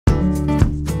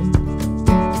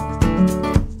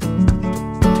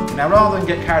Now, rather than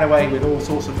get carried away with all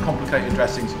sorts of complicated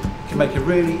dressings, you can make a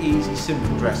really easy,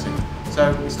 simple dressing.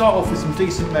 So we start off with some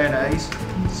decent mayonnaise.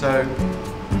 So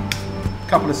a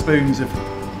couple of spoons of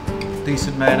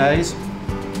decent mayonnaise,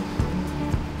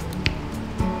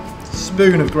 a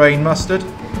spoon of grain mustard,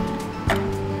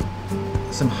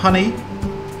 some honey,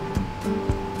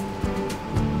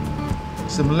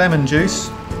 some lemon juice,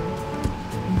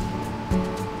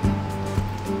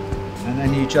 and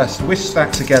then you just whisk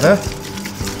that together.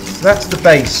 So that's the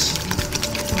base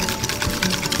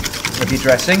of your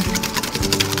dressing,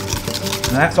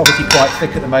 and that's obviously quite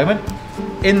thick at the moment.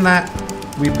 In that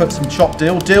we put some chopped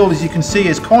dill. Dill, as you can see,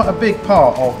 is quite a big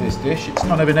part of this dish. It's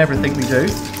kind of in everything we do.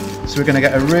 So we're going to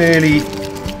get a really,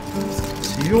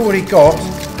 so you've already got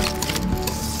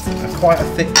quite a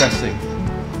thick dressing.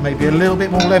 Maybe a little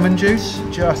bit more lemon juice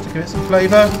just to give it some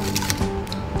flavour.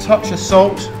 Touch of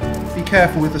salt, be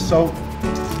careful with the salt,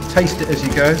 taste it as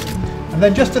you go. And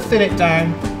then just to thin it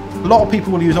down, a lot of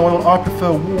people will use oil. I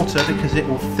prefer water because it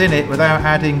will thin it without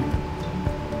adding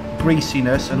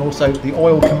greasiness, and also the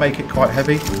oil can make it quite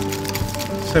heavy.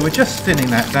 So we're just thinning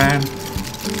that down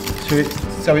to it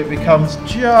so it becomes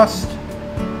just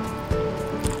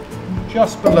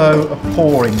below a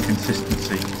pouring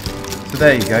consistency. So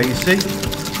there you go, you see.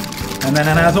 And then,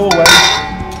 and as always,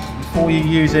 before you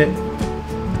use it,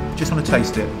 just want to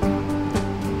taste it.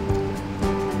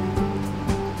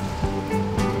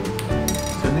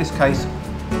 So in this case,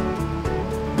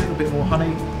 a little bit more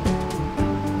honey,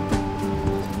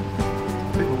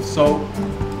 a bit more salt,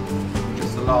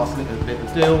 just the last little bit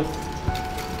of dill,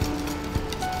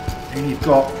 and you've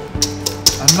got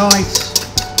a nice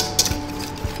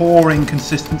pouring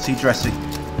consistency dressing.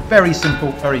 Very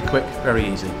simple, very quick, very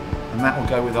easy. And that will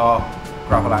go with our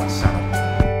Gravlax salad.